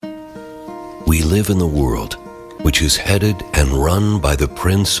We live in the world which is headed and run by the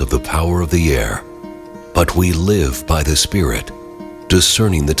prince of the power of the air. But we live by the Spirit,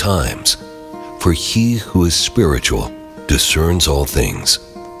 discerning the times. For he who is spiritual discerns all things.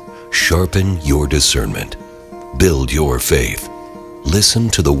 Sharpen your discernment. Build your faith. Listen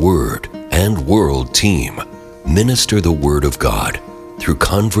to the Word and World Team. Minister the Word of God through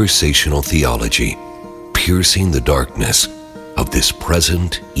conversational theology, piercing the darkness of this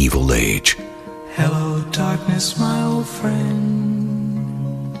present evil age. Hello, darkness, my old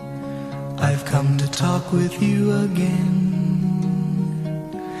friend. I've come to talk with you again,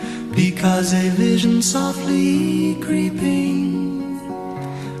 because a vision softly creeping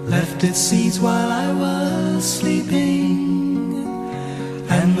left its seeds while I was sleeping,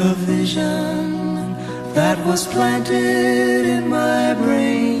 and the vision that was planted in my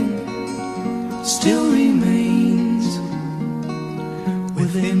brain still remains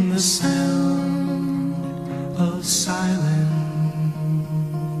within the sound of silence.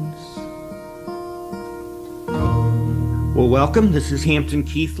 Well, welcome. This is Hampton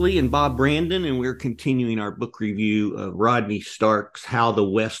Keithley and Bob Brandon, and we're continuing our book review of Rodney Stark's How the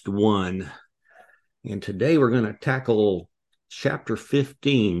West Won. And today we're going to tackle chapter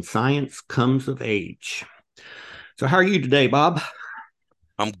 15, Science Comes of Age. So how are you today, Bob?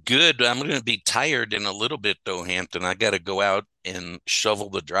 I'm good. I'm going to be tired in a little bit, though, Hampton. I got to go out and shovel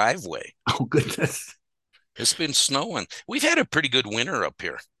the driveway. Oh, goodness. It's been snowing. We've had a pretty good winter up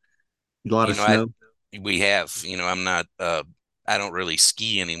here. A lot of snow? We have. I'm not, I don't really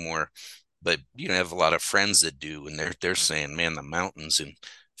ski anymore, but, I have a lot of friends that do, and they're saying, man, the mountain's in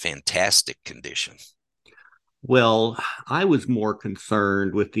fantastic condition. Well, I was more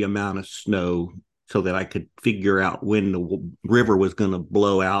concerned with the amount of snow so that I could figure out when the river was going to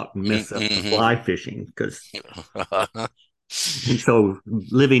blow out and mess up the fly fishing. And so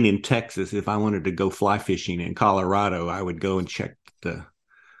living in Texas, if I wanted to go fly fishing in Colorado, I would go and check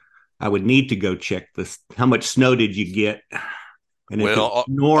I would need to go check how much snow did you get? And if it's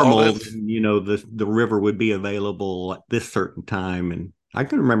normal, the river would be available at this certain time. And I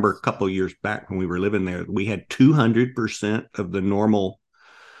can remember a couple of years back when we were living there, we had 200% of the normal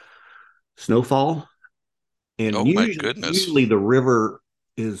snowfall. And my goodness. Usually the river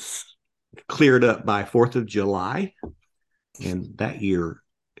is cleared up by 4th of July. And that year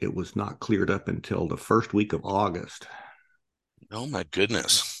it was not cleared up until the first week of August. Oh my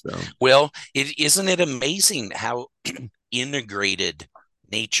goodness. So. Well, isn't it amazing how integrated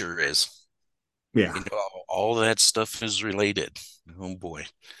nature is? Yeah. All that stuff is related. Oh boy.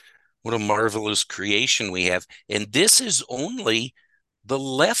 What a marvelous creation we have. And this is only the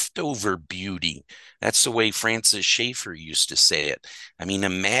leftover beauty. That's the way Francis Schaeffer used to say it. I mean,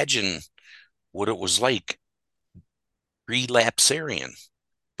 imagine what it was like pre-lapsarian,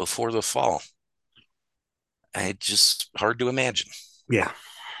 before the fall. Just hard to imagine. Yeah.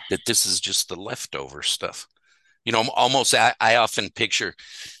 That this is just the leftover stuff. Almost I often picture,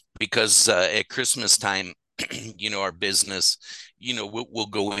 because at Christmas time, our business, we'll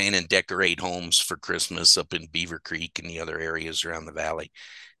go in and decorate homes for Christmas up in Beaver Creek and the other areas around the valley.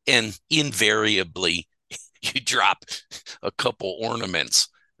 And invariably, you drop a couple ornaments,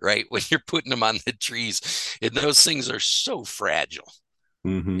 right, when you're putting them on the trees. And those things are so fragile.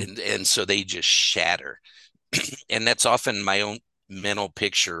 Mm-hmm. And so they just shatter. And that's often my own mental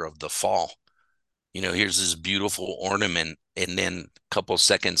picture of the fall. Here's this beautiful ornament, and then a couple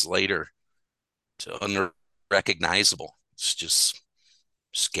seconds later, it's unrecognizable. It's just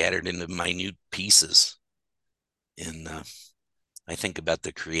scattered into minute pieces. And I think about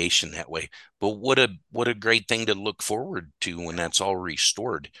the creation that way. But what a great thing to look forward to when that's all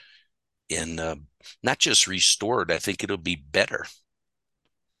restored. And not just restored, I think it'll be better.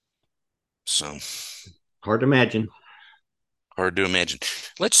 So hard to imagine.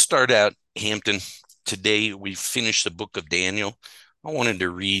 Let's start out, Hampton. Today we finished the book of Daniel. I wanted to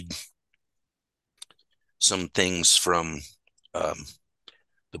read some things from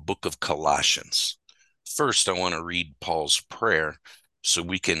the book of Colossians. First, I want to read Paul's prayer so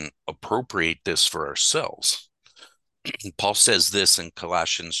we can appropriate this for ourselves. Paul says this in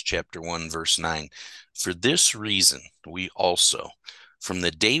Colossians chapter 1, verse 9. For this reason, we also, from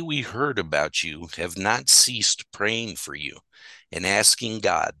the day we heard about you, have not ceased praying for you and asking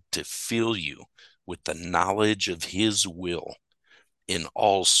God to fill you with the knowledge of his will in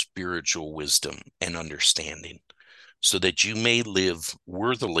all spiritual wisdom and understanding, so that you may live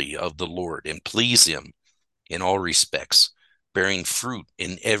worthily of the Lord and please him in all respects, bearing fruit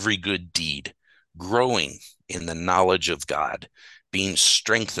in every good deed, growing in the knowledge of God, being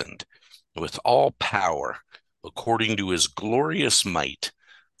strengthened with all power according to his glorious might,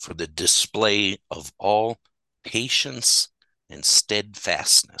 for the display of all patience and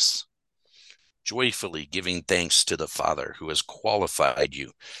steadfastness, joyfully giving thanks to the Father who has qualified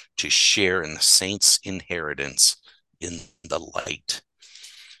you to share in the saints' inheritance in the light.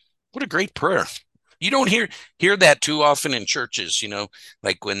 What a great prayer. You don't hear that too often in churches,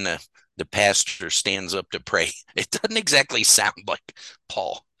 like when the pastor stands up to pray. It doesn't exactly sound like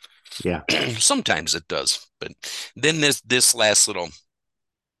Paul. Yeah. Sometimes it does. But then this last little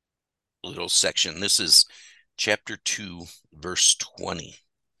section, this is chapter 2, verse 20.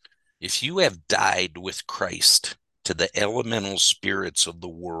 If you have died with Christ to the elemental spirits of the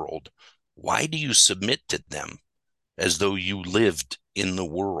world, why do you submit to them as though you lived in the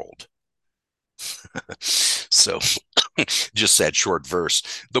world? So just that short verse.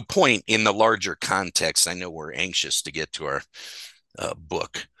 The point in the larger context, I know we're anxious to get to our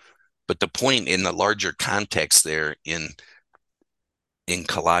book, but the point in the larger context there in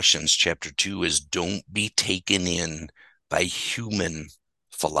Colossians chapter 2 is don't be taken in by human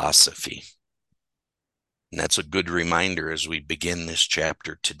philosophy. And that's a good reminder as we begin this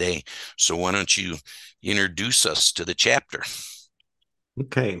chapter today. So why don't you introduce us to the chapter?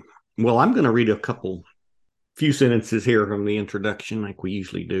 Okay. Well, I'm going to read a few sentences here from the introduction, like we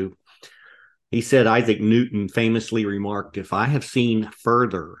usually do. He said, Isaac Newton famously remarked, "If I have seen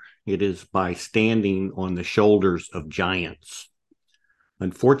further, it is by standing on the shoulders of giants."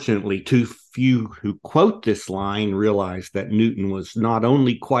 Unfortunately, too few who quote this line realize that Newton was not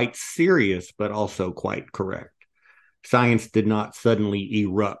only quite serious, but also quite correct. Science did not suddenly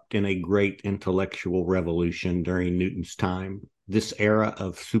erupt in a great intellectual revolution during Newton's time. This era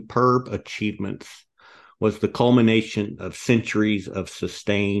of superb achievements was the culmination of centuries of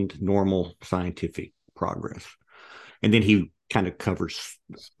sustained normal scientific progress. And then he kind of covers,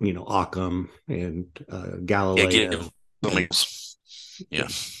 Occam and Galileo. Yeah.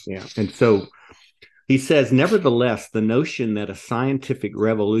 And so he says, nevertheless, the notion that a scientific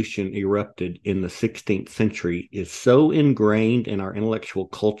revolution erupted in the 16th century is so ingrained in our intellectual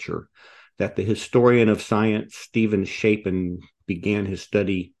culture that the historian of science, Stephen Shapin, began his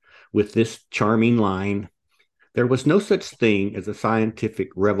study with this charming line: "There was no such thing as a scientific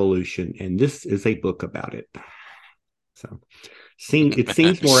revolution, and this is a book about it." So it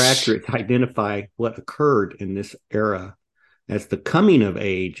seems more accurate to identify what occurred in this era as the coming of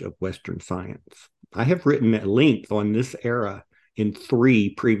age of Western science. I have written at length on this era in 3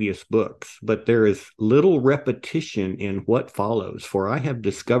 previous books, but there is little repetition in what follows, for I have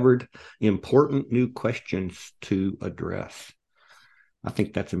discovered important new questions to address. I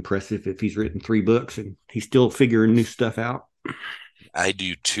think that's impressive if he's written 3 books and he's still figuring new stuff out. I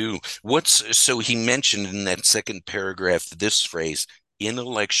do too. So he mentioned in that second paragraph this phrase,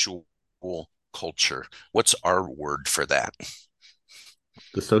 intellectual culture. What's our word for that?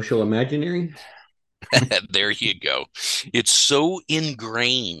 The social imaginary? There you go. It's so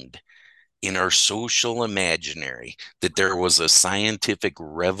ingrained in our social imaginary that there was a scientific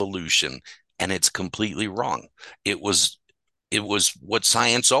revolution, and it's completely wrong. It was what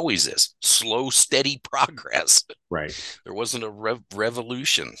science always is: slow, steady progress. Right. There wasn't a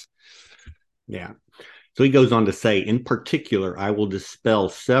revolution. Yeah. So he goes on to say, in particular, I will dispel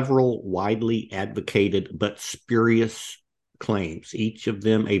several widely advocated but spurious claims, each of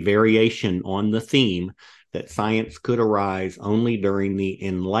them a variation on the theme that science could arise only during the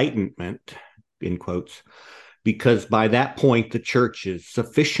Enlightenment, in quotes, because by that point the churches,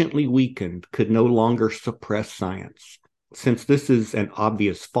 sufficiently weakened, could no longer suppress science. Since this is an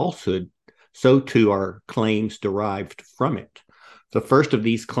obvious falsehood, so too are claims derived from it. The first of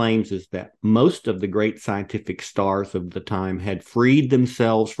these claims is that most of the great scientific stars of the time had freed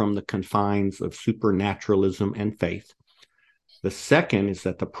themselves from the confines of supernaturalism and faith. The second is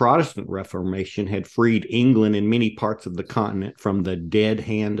that the Protestant Reformation had freed England and many parts of the continent from the dead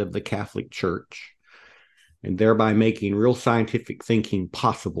hand of the Catholic Church, and thereby making real scientific thinking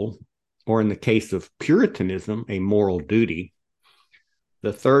possible, or in the case of Puritanism, a moral duty.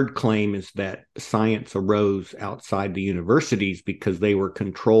 The third claim is that science arose outside the universities because they were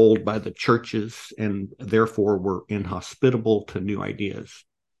controlled by the churches and therefore were inhospitable to new ideas.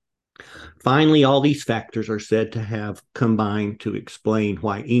 Finally, all these factors are said to have combined to explain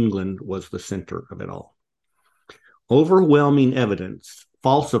why England was the center of it all. Overwhelming evidence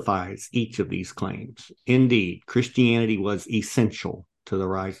falsifies each of these claims. Indeed, Christianity was essential to the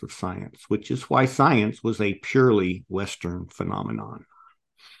rise of science, which is why science was a purely Western phenomenon.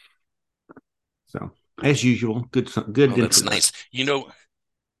 So, as usual, good. That's nice.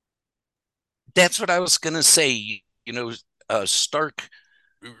 That's what I was going to say. Stark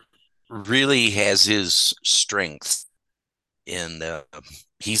really has his strength in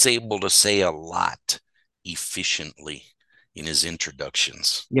he's able to say a lot efficiently in his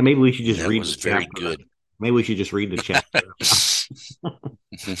introductions. Yeah, maybe we should just read. That was very good. Maybe we should just read the chapter.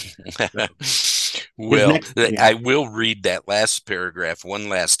 Well, I will read that last paragraph one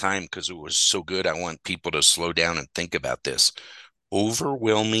last time because it was so good. I want people to slow down and think about this.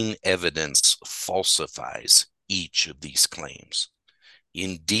 Overwhelming evidence falsifies each of these claims.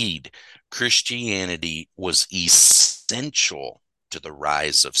 Indeed, Christianity was essential to the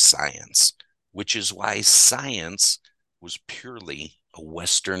rise of science, which is why science was purely a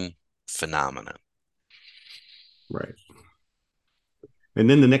Western phenomenon. Right. And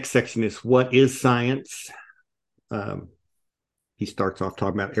then the next section is, what is science? He starts off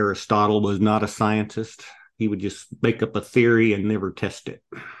talking about Aristotle was not a scientist. He would just make up a theory and never test it.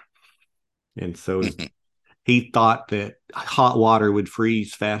 And so he thought that hot water would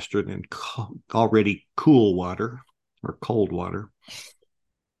freeze faster than already cool water or cold water.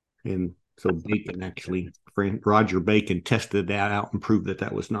 And so Bacon actually, Roger Bacon tested that out and proved that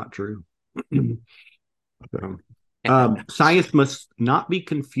that was not true. Science must not be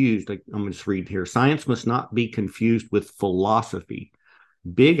confused. I'm going to just read here. Science must not be confused with philosophy.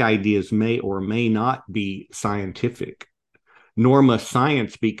 Big ideas may or may not be scientific, nor must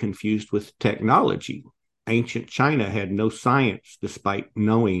science be confused with technology. Ancient China had no science despite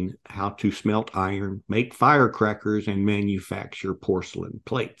knowing how to smelt iron, make firecrackers, and manufacture porcelain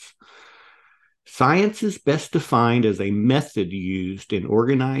plates. Science is best defined as a method used in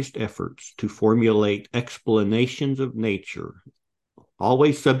organized efforts to formulate explanations of nature,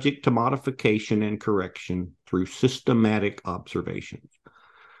 always subject to modification and correction through systematic observations.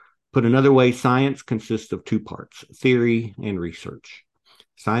 Put another way, science consists of two parts, theory and research.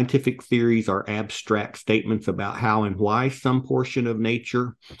 Scientific theories are abstract statements about how and why some portion of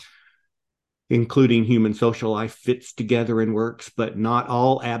nature, including human social life, fits together and works, but not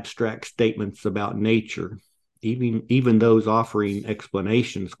all abstract statements about nature, even those offering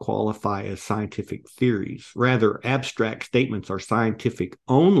explanations, qualify as scientific theories. Rather, abstract statements are scientific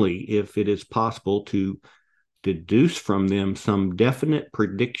only if it is possible to deduce from them some definite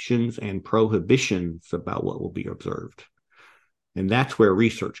predictions and prohibitions about what will be observed. And that's where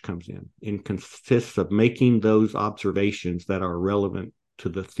research comes in. It consists of making those observations that are relevant to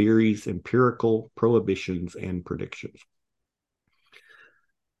the theory's empirical prohibitions and predictions.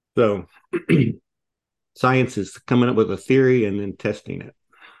 So science is coming up with a theory and then testing it.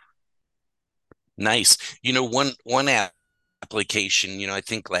 Nice. One application, I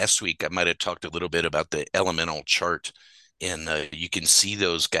think last week I might have talked a little bit about the elemental chart, and you can see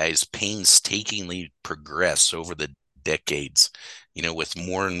those guys painstakingly progress over the decades, with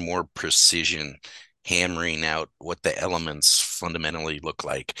more and more precision, hammering out what the elements fundamentally look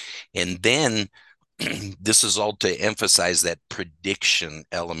like. And then this is all to emphasize that prediction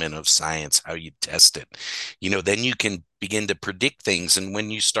element of science, how you test it. Then you can begin to predict things. And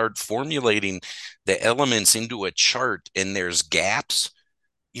when you start formulating the elements into a chart and there's gaps,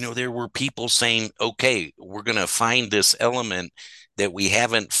 there were people saying, okay, we're going to find this element that we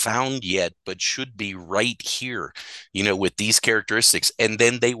haven't found yet, but should be right here, with these characteristics. And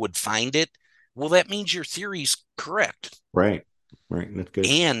then they would find it. Well, that means your theory's correct. Right. That's good.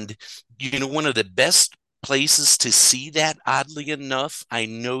 And, one of the best places to see that, oddly enough, I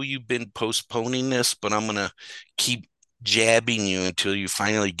know you've been postponing this, but I'm going to keep jabbing you until you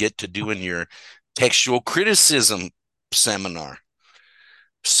finally get to doing your textual criticism seminar.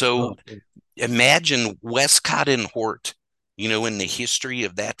 So imagine Westcott and Hort, in the history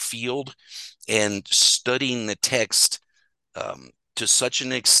of that field, and studying the text to such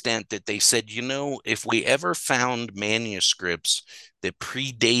an extent that they said, if we ever found manuscripts that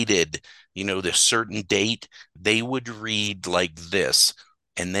predated, the certain date, they would read like this.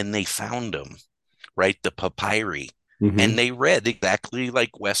 And then they found them, right? The papyri. Mm-hmm. And they read exactly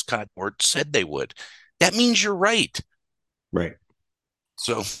like Westcott Hort said they would. That means you're right. Right.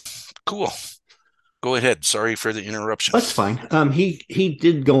 So cool. Go ahead. Sorry for the interruption. That's fine. He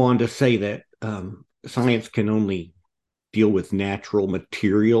did go on to say that science can only deal with natural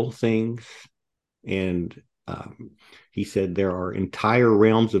material things. And he said there are entire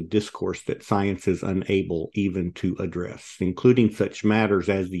realms of discourse that science is unable even to address, including such matters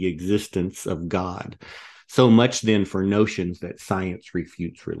as the existence of God. So much then for notions that science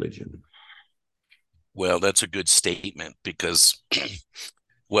refutes religion. Well, that's a good statement because,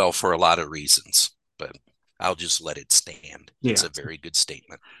 well, for a lot of reasons, but I'll just let it stand. Yeah. It's a very good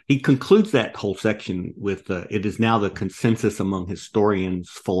statement. He concludes that whole section with, it is now the consensus among historians,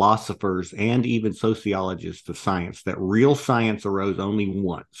 philosophers, and even sociologists of science that real science arose only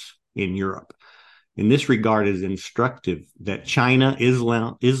once in Europe, in this regard is instructive that China,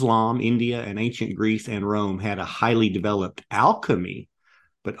 Islam, India, and ancient Greece and Rome had a highly developed alchemy,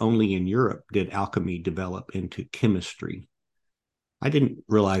 but only in Europe did alchemy develop into chemistry. I didn't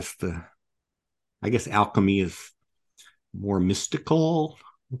realize I guess alchemy is more mystical.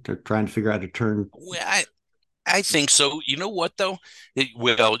 They're trying to figure out a term. Well, I think so. You know what, though?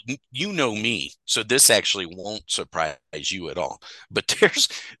 Well, you know me, so this actually won't surprise you at all. But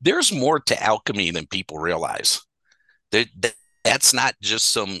there's more to alchemy than people realize. That's not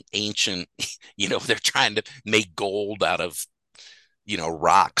just some ancient, they're trying to make gold out of,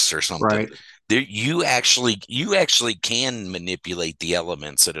 rocks or something. Right. You actually can manipulate the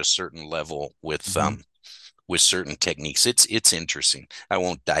elements at a certain level with certain techniques. It's interesting. I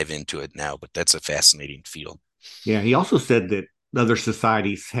won't dive into it now, but that's a fascinating field. Yeah, he also said that other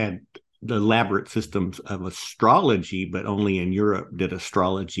societies had elaborate systems of astrology, but only in Europe did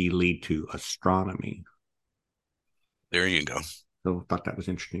astrology lead to astronomy. There you go. So I thought that was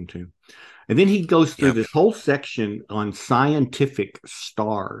interesting too. And then he goes through this whole section on scientific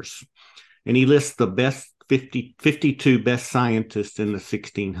stars, and he lists the best 52 best scientists in the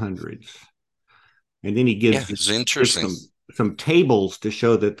 1600s. And then he gives some tables to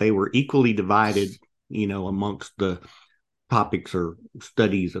show that they were equally divided, amongst the topics or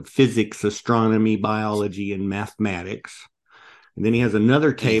studies of physics, astronomy, biology, and mathematics. And then he has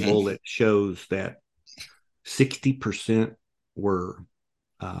another table that shows that 60% were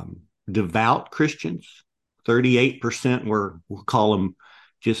devout Christians, 38% were, we'll call them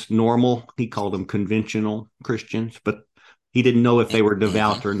just normal. He called them conventional Christians, but he didn't know if they were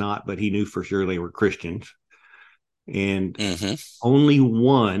devout or not, but he knew for sure they were Christians. And only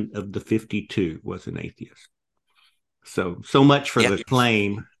one of the 52 was an atheist. So much for the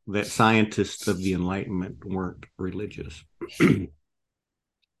claim that scientists of the Enlightenment weren't religious.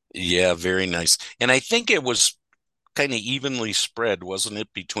 Yeah, very nice. And I think it was kind of evenly spread, wasn't it,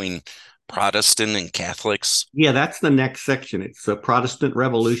 between Protestant and Catholics? Yeah, that's the next section. It's a Protestant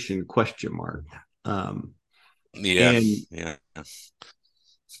Revolution ? Yeah.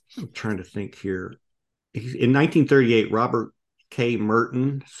 I'm trying to think here. In 1938, Robert K.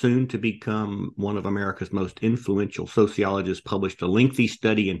 Merton, soon to become one of America's most influential sociologists, published a lengthy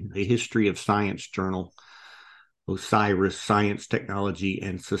study in the History of Science journal, Osiris, Science, Technology,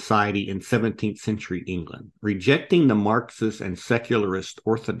 and Society in 17th Century England. Rejecting the Marxist and secularist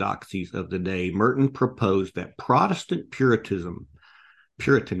orthodoxies of the day, Merton proposed that Protestant Puritanism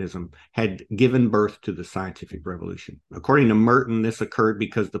had given birth to the scientific revolution. According to Merton, this occurred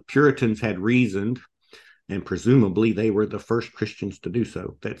because the Puritans had reasoned, and presumably they were the first Christians to do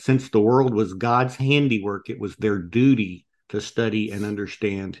so, that since the world was God's handiwork, it was their duty to study and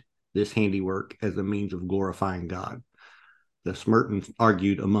understand this handiwork as a means of glorifying God. Thus, Merton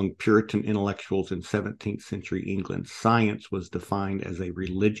argued among Puritan intellectuals in 17th century England, science was defined as a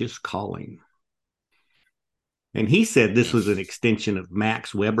religious calling. And he said this was an extension of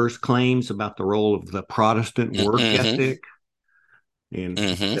Max Weber's claims about the role of the Protestant work ethic. And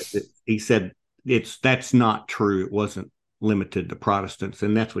he said that's not true. It wasn't limited to Protestants.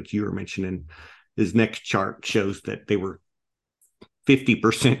 And that's what you were mentioning. His next chart shows that they were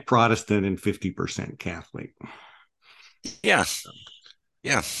 50% Protestant and 50% Catholic. Yeah.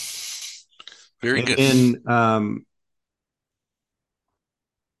 Yeah. Very good. And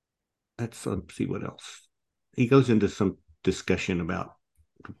let's see what else. He goes into some discussion about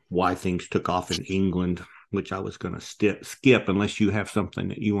why things took off in England, which I was going to skip unless you have something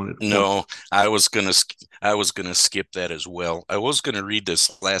that you wanted to. No, I was going to skip that as well. I was going to read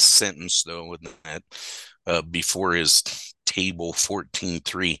this last sentence though with that before his table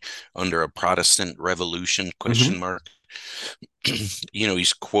 14.3 under a Protestant revolution ?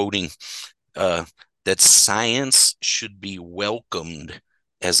 He's quoting that science should be welcomed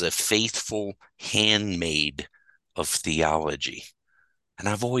as a faithful handmaid of theology. And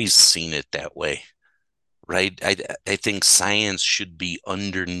I've always seen it that way, right? I think science should be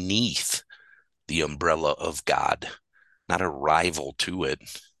underneath the umbrella of God, not a rival to it.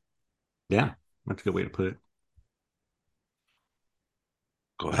 Yeah, that's a good way to put it.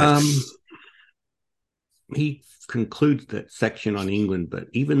 Go ahead. He concludes that section on England, but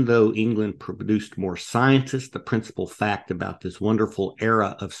even though England produced more scientists, the principal fact about this wonderful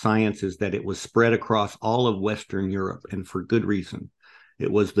era of science is that it was spread across all of Western Europe, and for good reason. It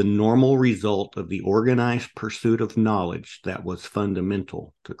was the normal result of the organized pursuit of knowledge that was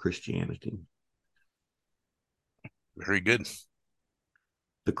fundamental to Christianity. Very good.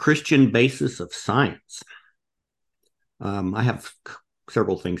 The Christian basis of science. I have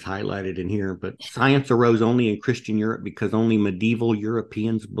several things highlighted in here, but science arose only in Christian Europe because only medieval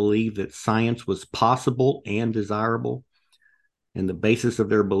Europeans believed that science was possible and desirable. And the basis of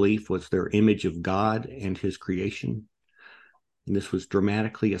their belief was their image of God and his creation. And this was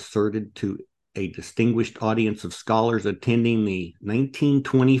dramatically asserted to a distinguished audience of scholars attending the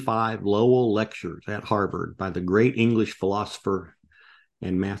 1925 Lowell Lectures at Harvard by the great English philosopher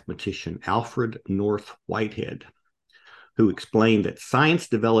and mathematician Alfred North Whitehead, who explained that science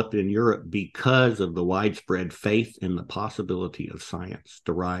developed in Europe because of the widespread faith in the possibility of science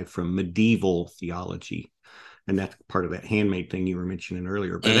derived from medieval theology. And that's part of that handmade thing you were mentioning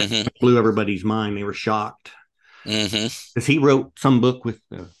earlier. But that blew everybody's mind. They were shocked. Because he wrote some book with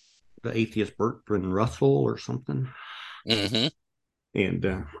the atheist Bertrand Russell or something.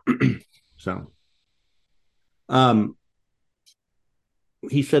 And so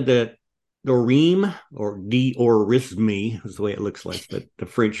he said that Orime, or d'Orisme is the way it looks like, but the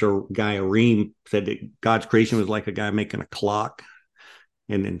French guy Orime said that God's creation was like a guy making a clock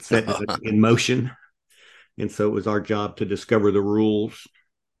and then set it in motion. And so it was our job to discover the rules.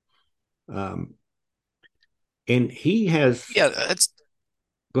 And he has... Yeah, that's...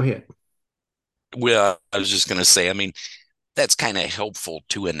 Go ahead. Well, I was just going to say, I mean, that's kind of helpful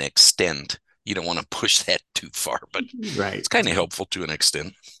to an extent. You don't want to push that too far, but right. It's kind of helpful to an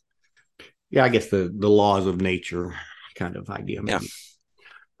extent. Yeah, I guess the laws of nature kind of idea. Maybe.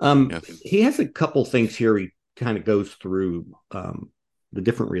 Yeah. He has a couple things here. He kind of goes through the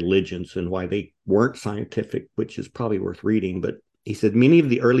different religions and why they weren't scientific, which is probably worth reading. But he said many of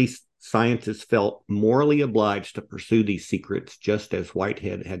the early scientists felt morally obliged to pursue these secrets, just as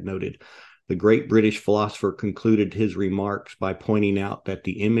Whitehead had noted. The great British philosopher concluded his remarks by pointing out that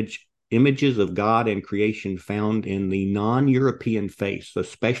the images of God and creation found in the non-European faiths,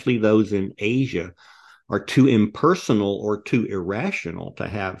 especially those in Asia, are too impersonal or too irrational to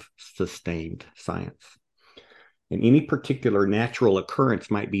have sustained science. And any particular natural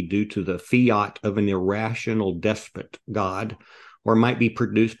occurrence might be due to the fiat of an irrational despot, God, or might be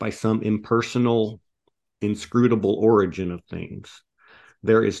produced by some impersonal, inscrutable origin of things.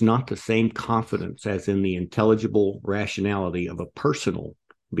 There is not the same confidence as in the intelligible rationality of a personal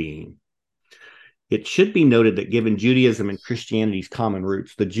being. It should be noted that given Judaism and Christianity's common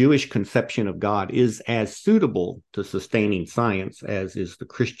roots, the Jewish conception of God is as suitable to sustaining science as is the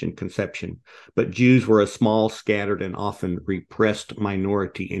Christian conception. But Jews were a small, scattered, and often repressed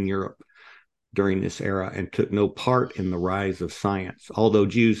minority in Europe during this era and took no part in the rise of science, although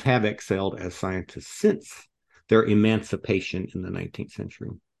Jews have excelled as scientists since their emancipation in the 19th century.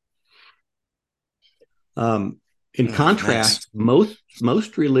 In contrast,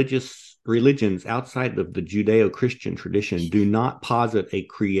 most religions outside of the Judeo-Christian tradition do not posit a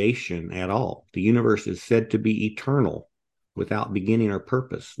creation at all. The universe is said to be eternal, without beginning or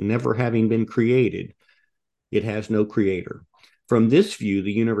purpose, never having been created. It has no creator. From this view,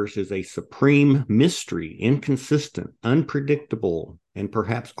 the universe is a supreme mystery, inconsistent, unpredictable, and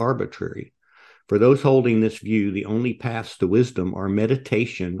perhaps arbitrary. For those holding this view, the only paths to wisdom are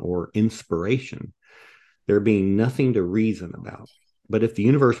meditation or inspiration, there being nothing to reason about. But if the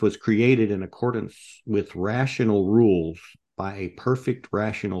universe was created in accordance with rational rules by a perfect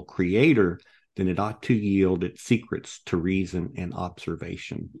rational creator, then it ought to yield its secrets to reason and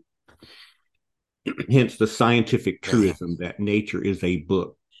observation. Hence the scientific truism that nature is a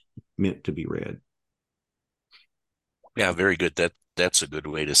book meant to be read. Yeah, very good. That's a good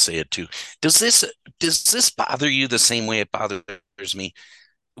way to say it too. Does this bother you the same way it bothers me?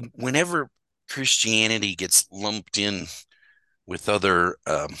 Whenever Christianity gets lumped in with other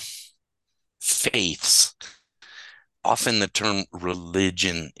faiths, often the term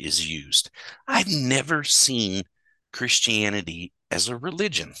religion is used. I've never seen Christianity as a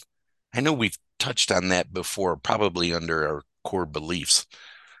religion. I know we've touched on that before, probably under our core beliefs,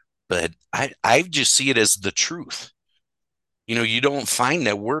 but I just see it as the truth. You know, you don't find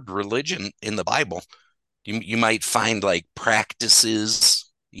that word religion in the Bible. You might find like practices,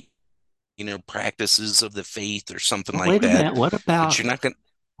 practices of the faith or something like wait a that. Minute. What about? But you're not going.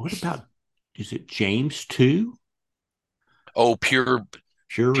 What about? Is it James 2? Oh, pure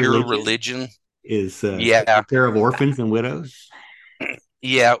religion is taking care of orphans and widows.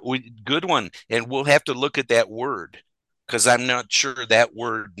 Yeah, good one. And we'll have to look at that word because I'm not sure that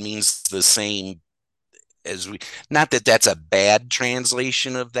word means the same as we. Not that that's a bad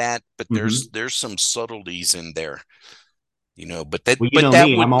translation of that, but there's some subtleties in there. But that would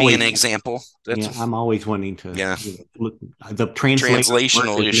be an example. I'm always wanting to look the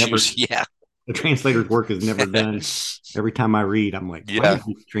translational issues. The translator's work is never done. Every time I read, I'm like, why did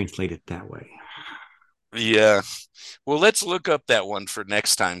you translate it that way? Yeah. Well, let's look up that one for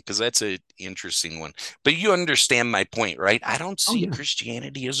next time because that's an interesting one. But you understand my point, right? I don't Oh see yeah.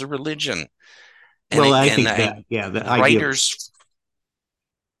 Christianity as a religion. And Well, I and think I that yeah, the idea of writers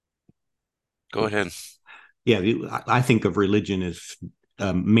go ahead. yeah, I think of religion as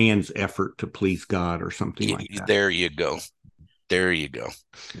man's effort to please God or something like that. There you go. There you go.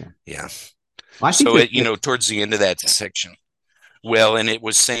 Yeah, Yeah. I think So this it, next. towards the end of that section, well, and it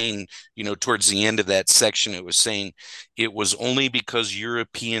was saying, towards the end of that section, it was saying it was only because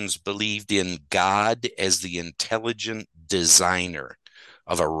Europeans believed in God as the intelligent designer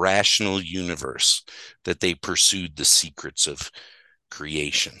of a rational universe that they pursued the secrets of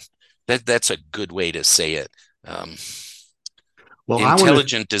creation. That's a good way to say it. Um, Well, I want to.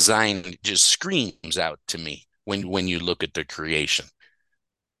 Intelligent design just screams out to me when you look at the creation.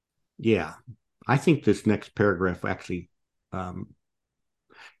 Yeah, I think this next paragraph actually, um,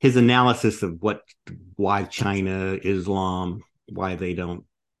 his analysis of why China, Islam, why they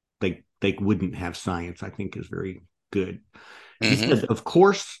wouldn't have science, I think is very good. He Mm-hmm. said, of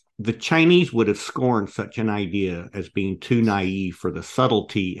course, the Chinese would have scorned such an idea as being too naive for the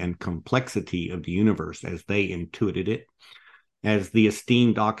subtlety and complexity of the universe as they intuited it. As the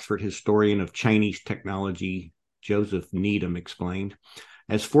esteemed Oxford historian of Chinese technology, Joseph Needham, explained,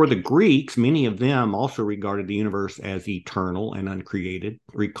 as for the Greeks, many of them also regarded the universe as eternal and uncreated.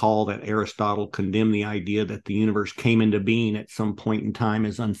 Recall that Aristotle condemned the idea that the universe came into being at some point in time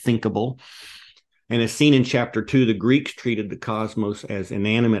as unthinkable. And as seen in chapter 2, the Greeks treated the cosmos as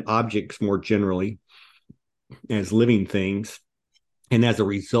inanimate objects more generally, as living things. And as a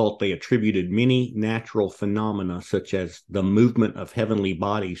result, they attributed many natural phenomena, such as the movement of heavenly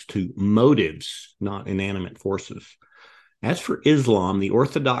bodies, to motives, not inanimate forces. As for Islam, the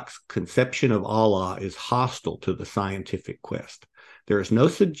orthodox conception of Allah is hostile to the scientific quest. There is no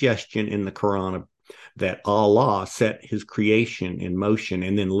suggestion in the Quran that Allah set his creation in motion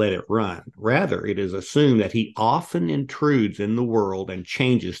and then let it run. Rather, it is assumed that he often intrudes in the world and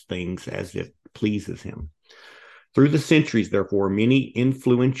changes things as it pleases him. Through the centuries, therefore, many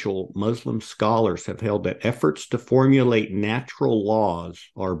influential Muslim scholars have held that efforts to formulate natural laws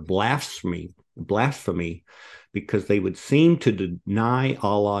are blasphemy because they would seem to deny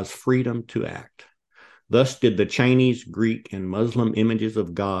Allah's freedom to act. Thus did the Chinese, Greek, and Muslim images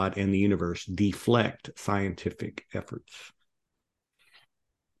of God and the universe deflect scientific efforts.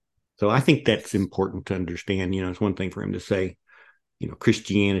 So I think that's important to understand. It's one thing for him to say,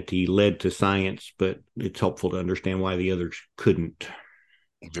 Christianity led to science, but it's helpful to understand why the others couldn't.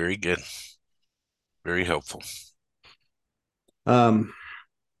 Very good. Very helpful. Um,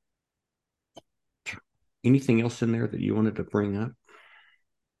 anything else in there that you wanted to bring up?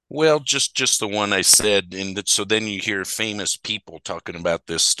 Well, just the one I said, and so then you hear famous people talking about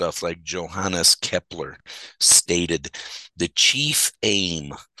this stuff, like Johannes Kepler stated, the chief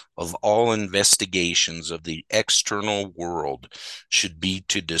aim of all investigations of the external world should be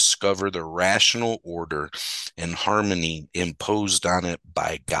to discover the rational order and harmony imposed on it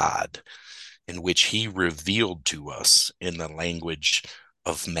by God, in which he revealed to us in the language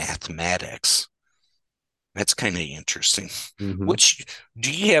of mathematics. That's kind of interesting. Mm-hmm. Which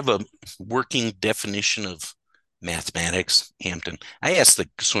do you have a working definition of mathematics, Hampton? I ask the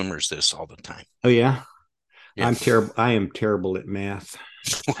swimmers this all the time. Oh yeah, Yeah. I am terrible at math.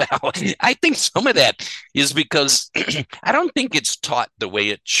 Well, I think some of that is because I don't think it's taught the way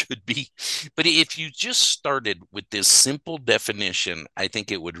it should be. But if you just started with this simple definition, I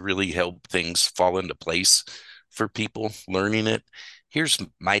think it would really help things fall into place for people learning it. Here's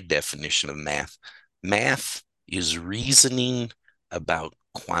my definition of math. Math is reasoning about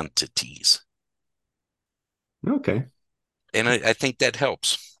quantities. Okay. And I think that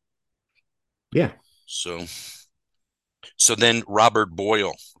helps. Yeah. So then Robert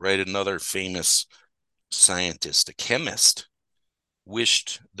Boyle, right, another famous scientist, a chemist,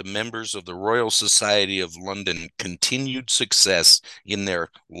 wished the members of the Royal Society of London continued success in their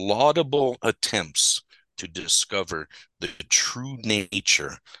laudable attempts to discover the true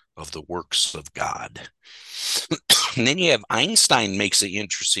nature of the works of God. And then you have Einstein makes an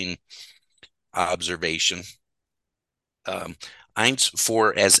interesting observation.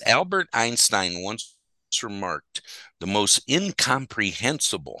 For as Albert Einstein once remarked, the most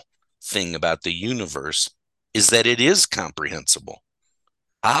incomprehensible thing about the universe is that it is comprehensible.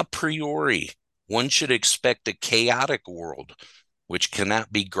 A priori, one should expect a chaotic world which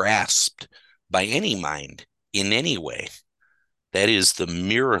cannot be grasped by any mind in any way. That is the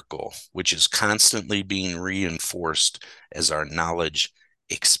miracle which is constantly being reinforced as our knowledge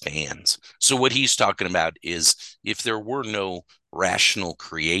expands. So what he's talking about is if there were no rational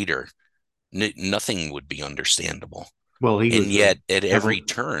creator, nothing would be understandable. Well, and yet at every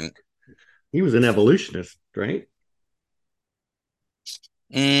turn, he was an evolutionist, right?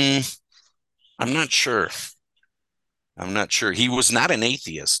 I'm not sure. He was not an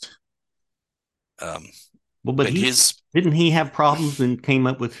atheist. But didn't he have problems and came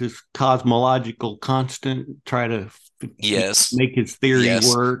up with his cosmological constant, try to make his theory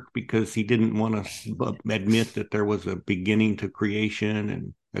work, because he didn't want to admit that there was a beginning to creation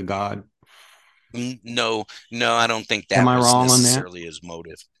and a God? No, I don't think that was necessarily his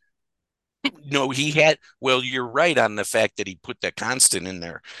motive. No, you're right on the fact that he put that constant in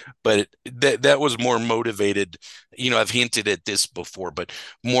there, but that was more motivated. I've hinted at this before, but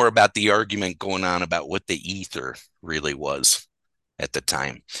more about the argument going on about what the ether really was at the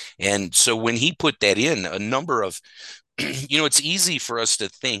time. And so when he put that in, a number of, it's easy for us to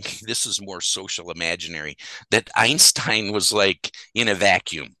think, this is more social imaginary, that Einstein was like in a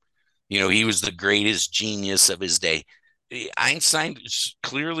vacuum. He was the greatest genius of his day. Einstein is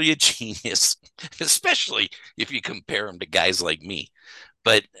clearly a genius, especially if you compare him to guys like me,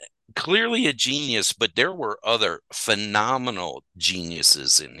 but clearly a genius. But there were other phenomenal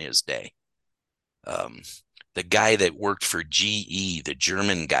geniuses in his day. The guy that worked for GE, the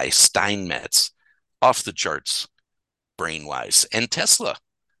German guy, Steinmetz, off the charts brain-wise. And Tesla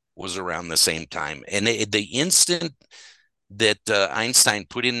was around the same time. And the instant that Einstein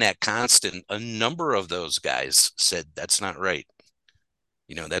put in that constant, a number of those guys said, that's not right.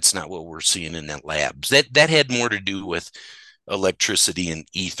 That's not what we're seeing in that labs. That had more to do with electricity and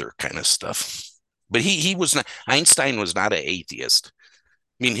ether kind of stuff. But he was not, Einstein was not an atheist.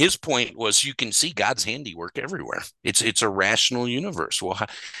 I mean, his point was, you can see God's handiwork everywhere. It's a rational universe. Well,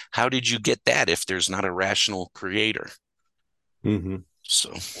 how did you get that if there's not a rational creator? Mm-hmm.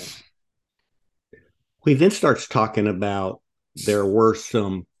 So he then starts talking about there were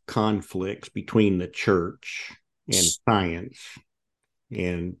some conflicts between the church and science.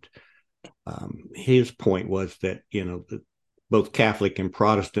 And his point was that, both Catholic and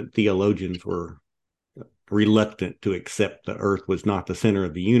Protestant theologians were reluctant to accept the earth was not the center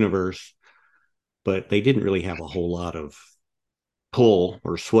of the universe, but they didn't really have a whole lot of pull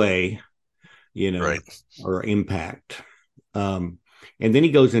or sway, right, or impact. And then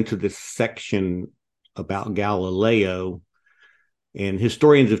he goes into this section about Galileo, and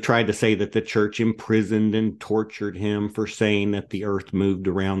historians have tried to say that the church imprisoned and tortured him for saying that the earth moved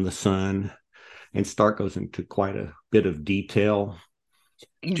around the sun. And Stark goes into quite a bit of detail.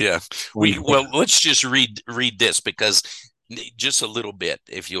 Yeah. Let's just read this, because just a little bit,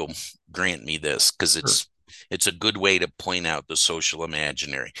 if you'll grant me this, because it's a good way to point out the social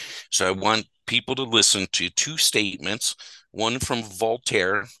imaginary. So I want people to listen to two statements, one from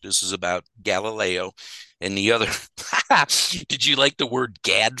Voltaire. This is about Galileo, and the other, did you like the word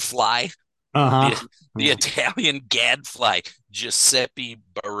gadfly? Uh-huh. The Italian gadfly, Giuseppe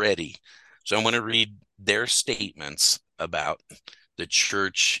Baretti. So I want to read their statements about the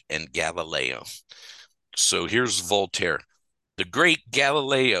church and Galileo. So here's Voltaire. The great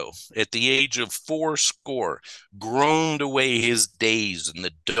Galileo, at the age of 80, groaned away his days in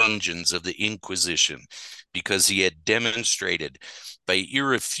the dungeons of the Inquisition, because he had demonstrated by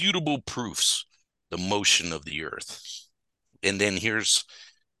irrefutable proofs the motion of the earth. And then here's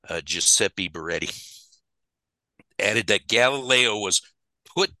Giuseppe Baretti, added that Galileo was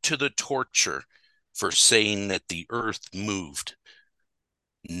put to the torture for saying that the earth moved.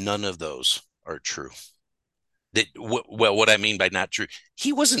 None of those are true. What I mean by not true,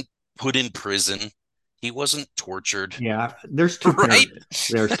 he wasn't put in prison. He wasn't tortured. Yeah, there's two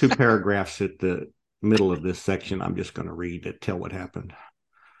there's two paragraphs at the middle of this section I'm just going to read that tell what happened.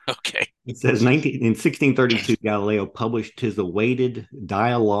 Okay. It says, in 1632, Galileo published his awaited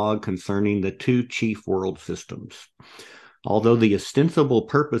dialogue concerning the two chief world systems. Although the ostensible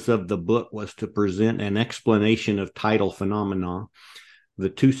purpose of the book was to present an explanation of tidal phenomena, the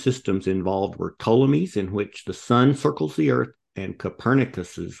two systems involved were Ptolemy's, in which the sun circles the earth, and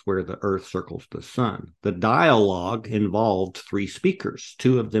Copernicus's, where the earth circles the sun. The dialogue involved three speakers,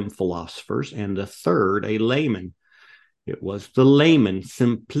 two of them philosophers, and the third a layman. It was the layman,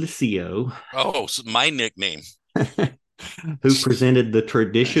 Simplicio. Oh, my nickname. Who presented the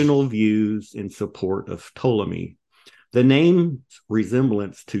traditional views in support of Ptolemy. The name's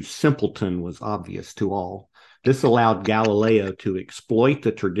resemblance to simpleton was obvious to all. This allowed Galileo to exploit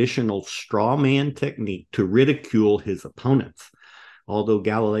the traditional straw man technique to ridicule his opponents. Although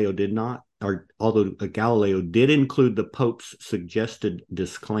Galileo did include the Pope's suggested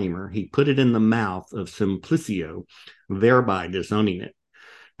disclaimer, he put it in the mouth of Simplicio, thereby disowning it.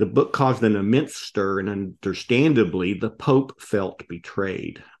 The book caused an immense stir, and understandably, the Pope felt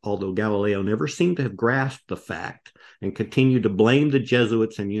betrayed, although Galileo never seemed to have grasped the fact and continued to blame the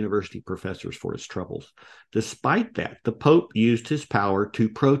Jesuits and university professors for his troubles. Despite that, the Pope used his power to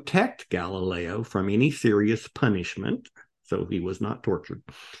protect Galileo from any serious punishment, so he was not tortured.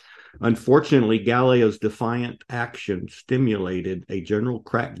 Unfortunately, Galileo's defiant action stimulated a general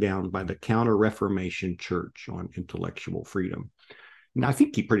crackdown by the Counter-Reformation Church on intellectual freedom. And I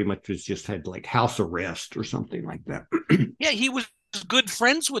think he pretty much just had like house arrest or something like that. Yeah, he was good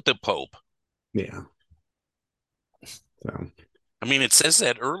friends with the Pope. Yeah. So, I mean, it says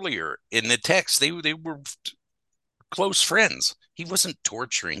that earlier in the text. They were close friends. He wasn't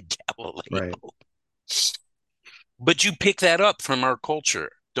torturing Galileo. right. But you pick that up from our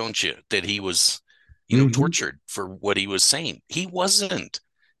culture, don't you? That he was, tortured for what he was saying. He wasn't.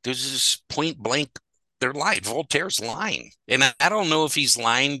 There's this point blank. They're lying. Voltaire's lying. And I don't know if he's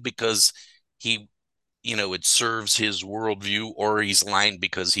lying because he, it serves his worldview, or he's lying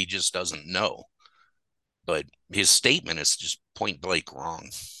because he just doesn't know. But his statement is just point blank wrong.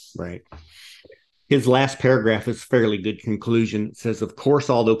 Right. His last paragraph is a fairly good conclusion. It says, of course,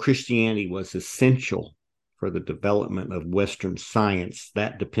 although Christianity was essential for the development of Western science,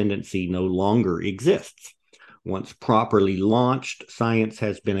 that dependency no longer exists. Once properly launched, science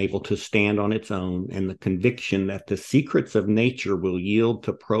has been able to stand on its own, and the conviction that the secrets of nature will yield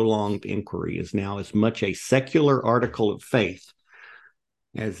to prolonged inquiry is now as much a secular article of faith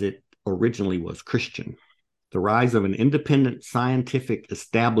as it originally was Christian. The rise of an independent scientific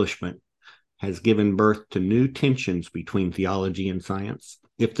establishment has given birth to new tensions between theology and science.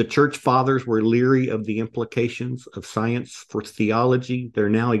 If the church fathers were leery of the implications of science for theology, there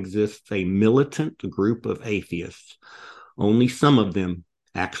now exists a militant group of atheists, only some of them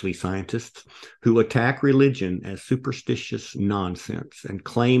actually scientists, who attack religion as superstitious nonsense and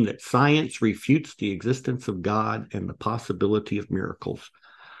claim that science refutes the existence of God and the possibility of miracles.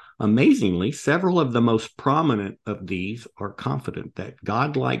 Amazingly, several of the most prominent of these are confident that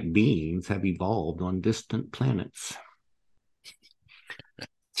godlike beings have evolved on distant planets.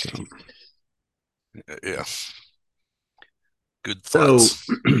 So, yeah. Good thoughts.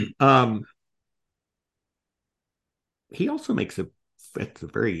 So, he also makes at the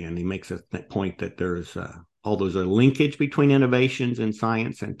very end, he makes a point that there's although there's a linkage between innovations in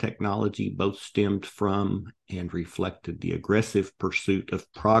science and technology, both stemmed from and reflected the aggressive pursuit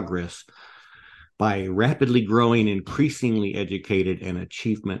of progress by a rapidly growing, increasingly educated, and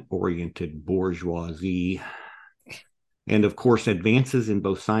achievement-oriented bourgeoisie. And of course, advances in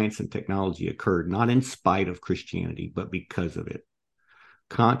both science and technology occurred not in spite of Christianity, but because of it.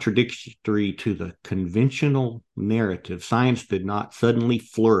 Contradictory to the conventional narrative, science did not suddenly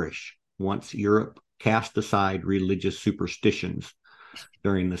flourish once Europe cast aside religious superstitions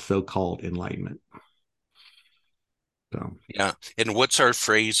during the so-called Enlightenment. So, yeah. And what's our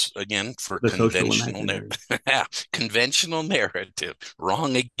phrase again for conventional narrative? Conventional narrative.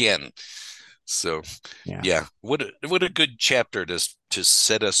 Wrong again. So, yeah. What a good chapter to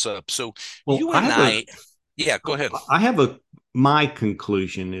set us up. So you and I go ahead. My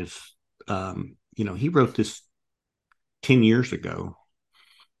conclusion is, he wrote this 10 years ago.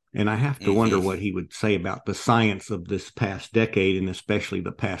 And I have to wonder what he would say about the science of this past decade, and especially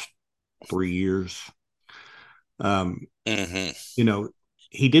the past 3 years.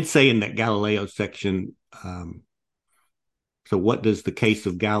 He did say in that Galileo section, so what does the case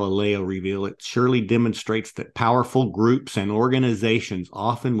of Galileo reveal? It surely demonstrates that powerful groups and organizations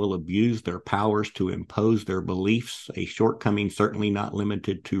often will abuse their powers to impose their beliefs, a shortcoming certainly not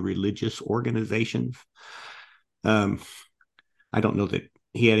limited to religious organizations. I don't know that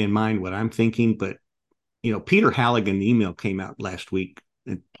he had in mind what I'm thinking, but, Peter Halligan email came out last week.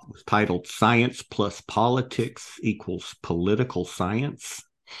 It was titled "Science plus Politics equals Political Science."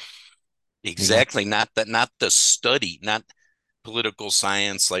 Exactly. Not the study, not political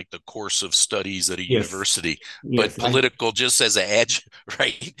science like the course of studies at a university, but political just as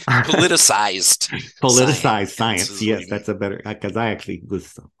right? Politicized science. Yes, that's a better, because I actually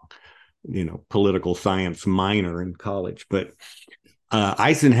was, political science minor in college, but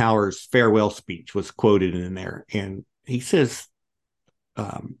Eisenhower's farewell speech was quoted in there, and he says,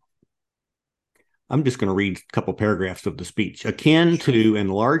 I'm just going to read a couple paragraphs of the speech. Akin to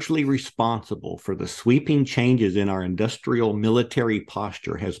and largely responsible for the sweeping changes in our industrial military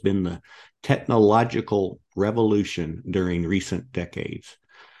posture has been the technological revolution during recent decades.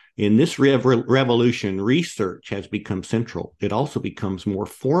 In this revolution, research has become central. It also becomes more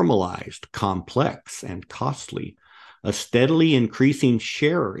formalized, complex, and costly. A steadily increasing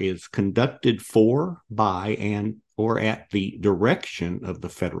share is conducted for, by, and or at the direction of the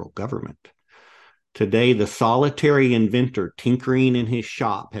federal government. Today, the solitary inventor tinkering in his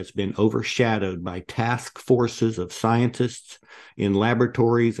shop has been overshadowed by task forces of scientists in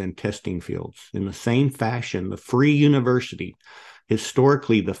laboratories and testing fields. In the same fashion, the free university,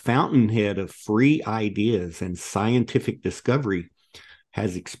 historically the fountainhead of free ideas and scientific discovery,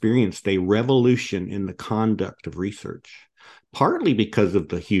 has experienced a revolution in the conduct of research, partly because of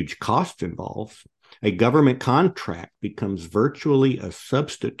the huge cost involved. A government contract becomes virtually a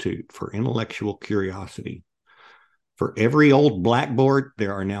substitute for intellectual curiosity. For every old blackboard,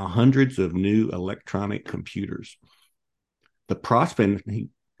 there are now hundreds of new electronic computers. The prospect,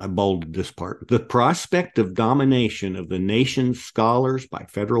 I bolded this part, the prospect of domination of the nation's scholars by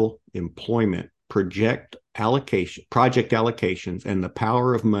federal employment, project allocations, and the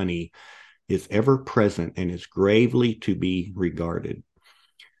power of money is ever present and is gravely to be regarded.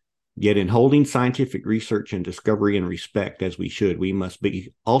 Yet in holding scientific research and discovery in respect, as we should, we must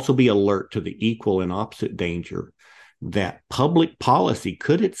also be alert to the equal and opposite danger that public policy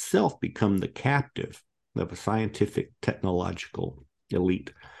could itself become the captive of a scientific technological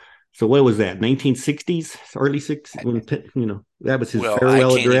elite. So what was that, 1960s, early 60s, when, that was his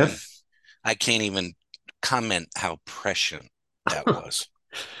farewell address? I can't even comment how prescient that was.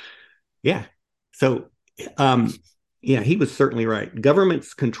 Yeah. So, yeah, he was certainly right.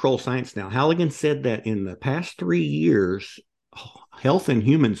 Governments control science now. Halligan said that in the past 3 years, Health and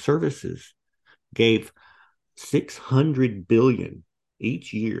Human Services gave $600 billion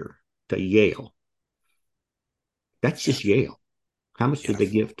each year to Yale. That's just Yale. How much did they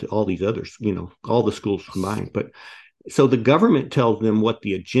give to all these others? All the schools combined. But so the government tells them what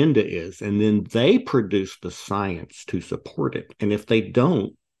the agenda is, and then they produce the science to support it. And if they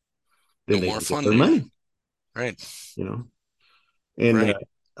don't, then they get their money. Right. And right.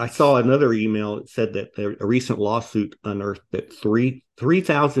 I saw another email that said that a recent lawsuit unearthed that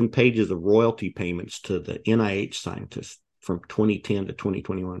 3,000 pages of royalty payments to the NIH scientists from 2010 to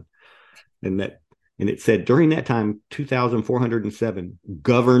 2021. And it said during that time, 2,407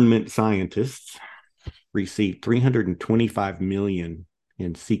 government scientists received $325 million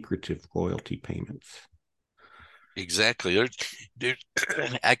in secretive royalty payments. Exactly.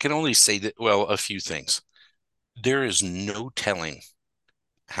 I can only say that, well, a few things. There is no telling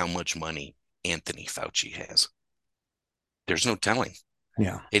how much money Anthony Fauci has. There's no telling.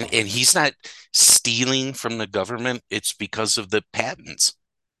 Yeah. And he's not stealing from the government. It's because of the patents.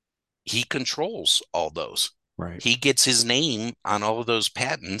 He controls all those. Right. He gets his name on all of those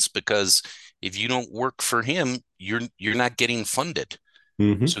patents because if you don't work for him, you're not getting funded.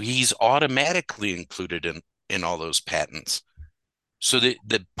 Mm-hmm. So he's automatically included in all those patents. So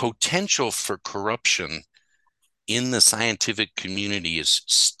the potential for corruption in the scientific community is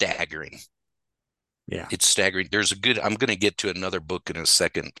staggering. Yeah. It's staggering. I'm going to get to another book in a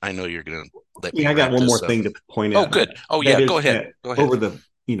second. I know you're going to let me. I got one more thing to point out. Oh, good. Oh, yeah. Go ahead. Over the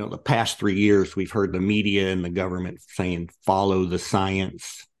past 3 years, we've heard the media and the government saying, follow the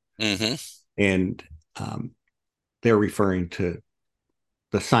science. Mm-hmm. And they're referring to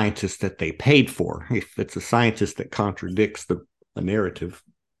the scientists that they paid for. If it's a scientist that contradicts the narrative,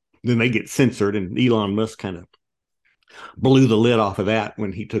 then they get censored. And Elon Musk kind of blew the lid off of that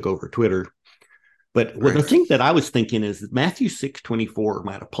when he took over Twitter. But the thing that I was thinking is that Matthew 6:24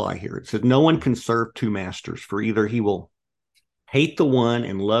 might apply here. It says, no one can serve two masters, for either he will hate the one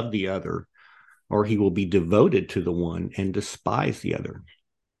and love the other, or he will be devoted to the one and despise the other.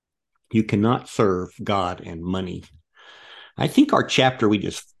 You cannot serve God and money. I think our chapter we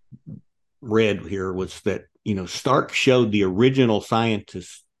just read here was that, Stark showed the original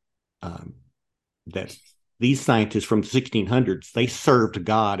scientists that these scientists from the 1600s, they served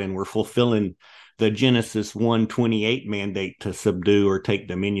God and were fulfilling the Genesis 1:28 mandate to subdue or take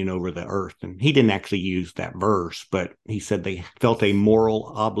dominion over the earth. And he didn't actually use that verse, but he said they felt a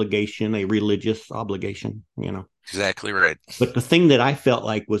moral obligation, a religious obligation, Exactly right. But the thing that I felt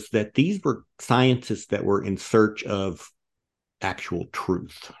like was that these were scientists that were in search of actual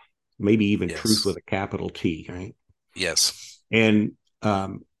truth, maybe even truth with a capital T, right? Yes. And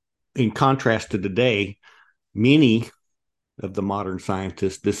in contrast to today, many of the modern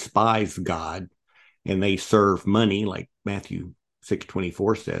scientists despise God and they serve money, like Matthew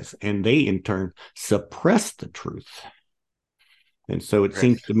 6:24 says, and they in turn suppress the truth. And so it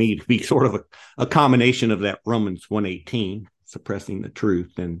seems to me to be sort of a combination of that Romans 1:18, suppressing the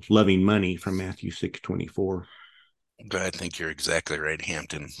truth, and loving money from Matthew 6:24. I think you're exactly right,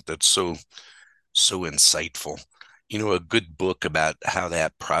 Hampton. That's so insightful. A good book about how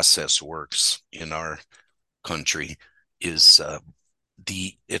that process works in our country is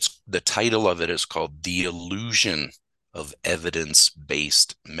the title of it is called The Illusion of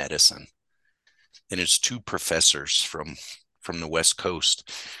Evidence-Based Medicine. And it's two professors from the West Coast,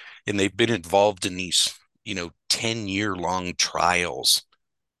 and they've been involved in these 10-year-long trials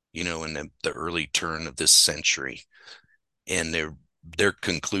in the early turn of this century, and their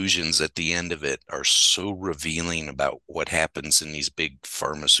conclusions at the end of it are so revealing about what happens in these big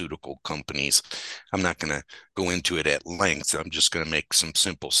pharmaceutical companies. I'm not going to go into it at length. I'm just going to make some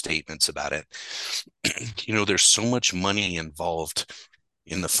simple statements about it. There's so much money involved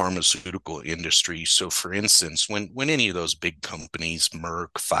in the pharmaceutical industry. So for instance, when any of those big companies,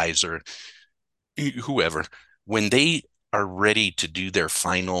 Merck, Pfizer, whoever, when they are ready to do their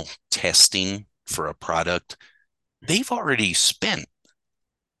final testing for a product, they've already spent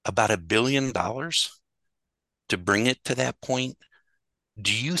about $1 billion to bring it to that point.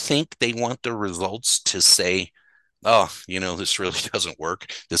 Do you think they want the results to say, oh, this really doesn't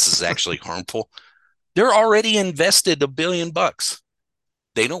work, this is actually harmful? They're already invested $1 billion.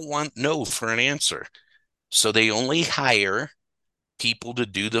 They don't want no for an answer. So they only hire people to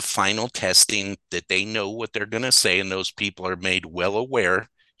do the final testing that they know what they're going to say. And those people are made well aware.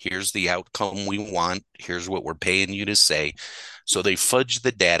 Here's the outcome we want. Here's what we're paying you to say. So they fudge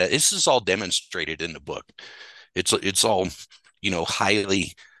the data. This is all demonstrated in the book. It's all,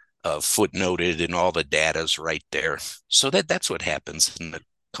 highly footnoted, and all the data's right there. So that's what happens in the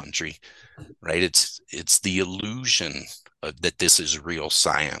country, right? It's the illusion that this is real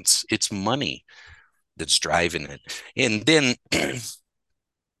science. It's money that's driving it. And then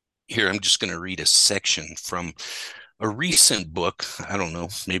here, I'm just going to read a section from a recent book. I don't know,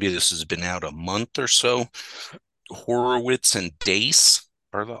 maybe this has been out a month or so. Horowitz and Dace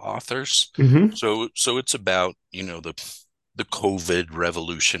are the authors. Mm-hmm. So it's about, the COVID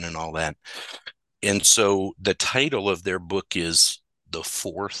revolution and all that. And so the title of their book is The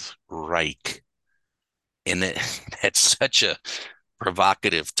Fourth Reich. And that's such a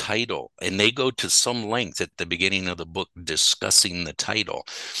provocative title. And they go to some length at the beginning of the book discussing the title.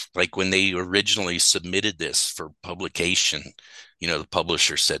 Like when they originally submitted this for publication, the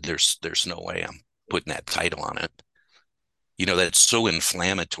publisher said, there's no way I'm putting that title on it. That's so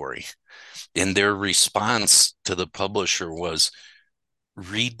inflammatory. And their response to the publisher was,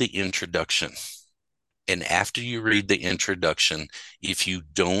 read the introduction. And after you read the introduction, if you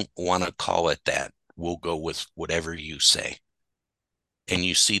don't want to call it that, we'll go with whatever you say. And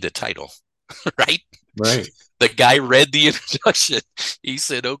you see the title, right? Right. The guy read the introduction. He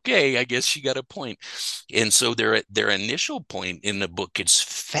said, okay, I guess you got a point. And so their initial point in the book is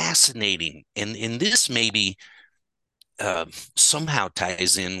fascinating. And this maybe somehow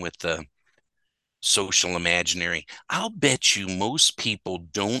ties in with the social imaginary. I'll bet you most people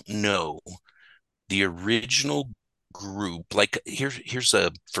don't know the original group. Like here's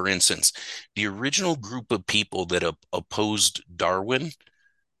a, for instance, the original group of people that opposed Darwin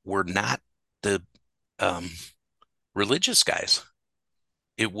were not the religious guys.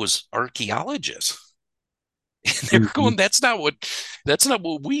 It was archaeologists. And they're going, that's not what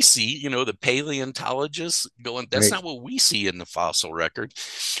we see, the paleontologists going, that's right. Not what we see in the fossil record.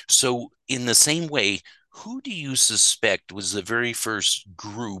 So in the same way, who do you suspect was the very first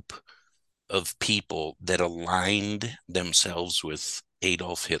group of people that aligned themselves with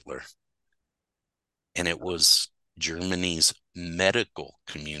Adolf Hitler? And it was Germany's medical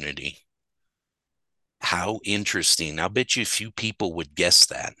community. How interesting. I'll bet you a few people would guess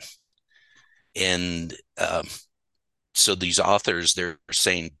that. And so these authors, they're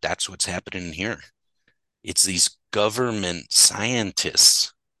saying that's what's happening here. It's these government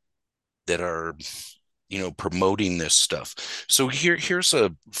scientists that are, promoting this stuff. So here's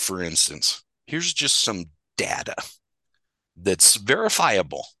for instance, here's just some data that's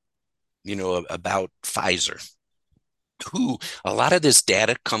verifiable, about Pfizer. Who a lot of this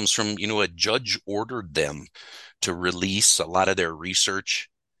data comes from, a judge ordered them to release a lot of their research.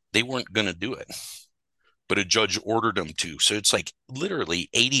 They weren't going to do it, but a judge ordered them to. So it's like literally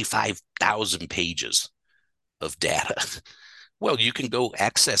 85,000 pages of data. Well, you can go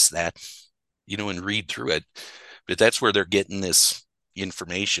access that, and read through it, but that's where they're getting this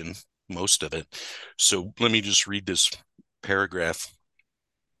information, most of it. So let me just read this paragraph.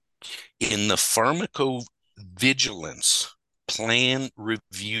 In the pharmacovigilance plan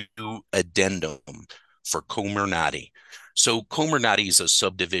review addendum for Comirnaty. So Comirnaty is a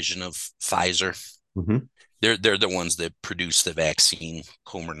subdivision of Pfizer. Mm-hmm. They're the ones that produce the vaccine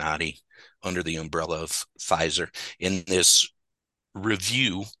Comirnaty under the umbrella of Pfizer. In this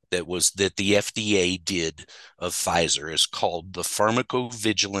review that the FDA did of Pfizer is called the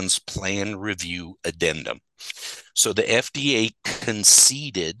Pharmacovigilance Plan Review Addendum. So the FDA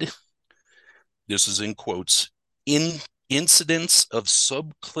conceded, this is in quotes, incidence of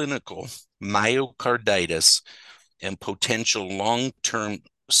subclinical myocarditis and potential long-term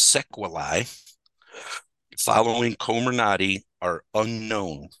sequelae following Comirnaty are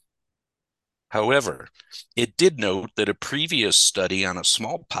unknown. However, it did note that a previous study on a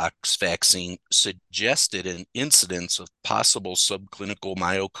smallpox vaccine suggested an incidence of possible subclinical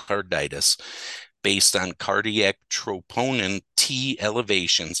myocarditis based on cardiac troponin T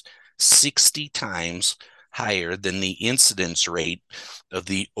elevations 60 times higher than the incidence rate of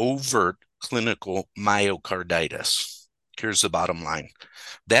the overt clinical myocarditis. Here's the bottom line.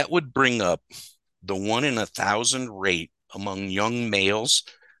 That would bring up the 1 in 1,000 rate among young males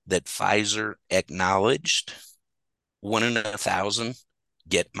that Pfizer acknowledged. 1 in 1,000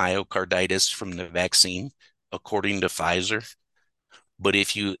 get myocarditis from the vaccine, according to Pfizer. But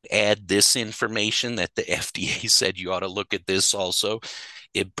if you add this information that the FDA said you ought to look at this also,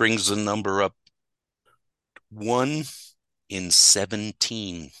 it brings the number up 1 in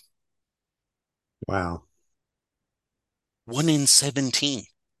 17. Wow. 1 in 17.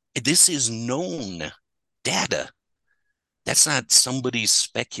 This is known data. That's not somebody's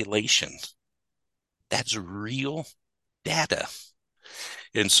speculation. That's real data.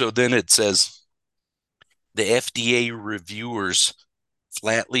 And so then it says, the FDA reviewers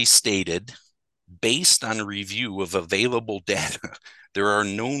flatly stated, based on review of available data, there are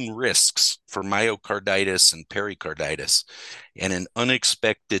known risks for myocarditis and pericarditis and an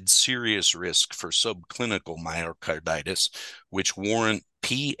unexpected serious risk for subclinical myocarditis, which warrant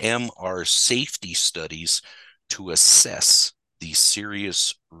PMR safety studies to assess these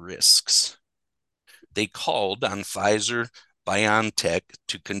serious risks. They called on Pfizer BioNTech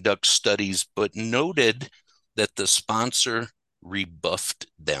to conduct studies, but noted that the sponsor rebuffed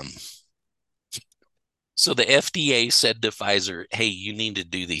them. So the FDA said to Pfizer, hey, you need to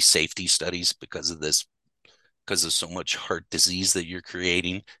do these safety studies because of so much heart disease that you're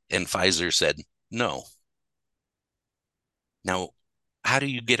creating. And Pfizer said, no. Now, how do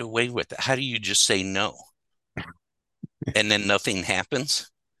you get away with it? How do you just say no? And then nothing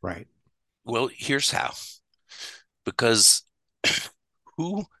happens? Right. Well, here's how. Because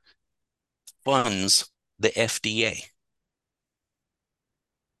who funds the FDA?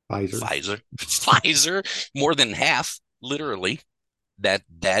 Pfizer, more than half, literally, that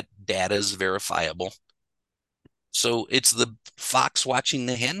data is verifiable. So it's the fox watching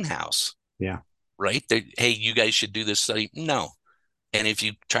the hen house. Yeah. Right? Hey, you guys should do this study. No. And if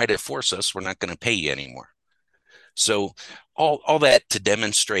you try to force us, we're not going to pay you anymore. So all that to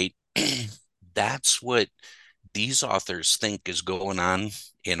demonstrate that's what these authors think is going on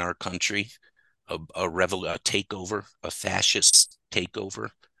in our country, a takeover, a fascist takeover.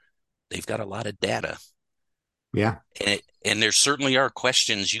 They've got a lot of data. Yeah. And there certainly are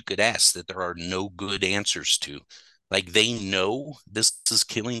questions you could ask that there are no good answers to. Like, they know this is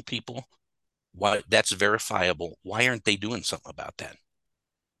killing people. Why? That's verifiable. Why aren't they doing something about that?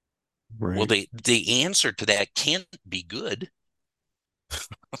 Right. Well, the answer to that can't be good.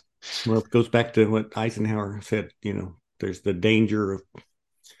 Well, it goes back to what Eisenhower said, there's the danger of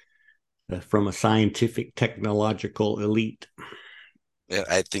from a scientific technological elite. Yeah,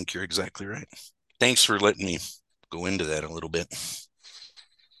 I think you're exactly right. Thanks for letting me go into that a little bit.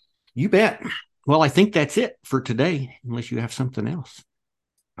 You bet. Well, I think that's it for today, unless you have something else.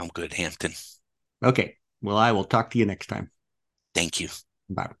 I'm good, Hampton. Okay. Well, I will talk to you next time. Thank you.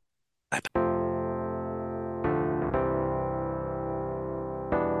 Bye. Bye.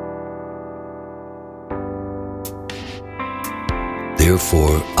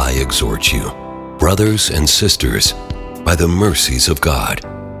 Therefore, I exhort you, brothers and sisters, by the mercies of God,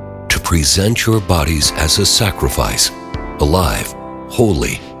 to present your bodies as a sacrifice, alive,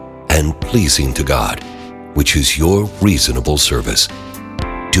 holy, and pleasing to God, which is your reasonable service.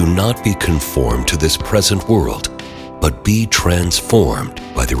 Do not be conformed to this present world, but be transformed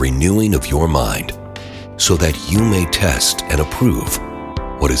by the renewing of your mind, so that you may test and approve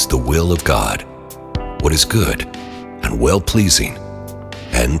what is the will of God, what is good and well-pleasing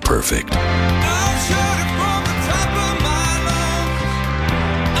and perfect.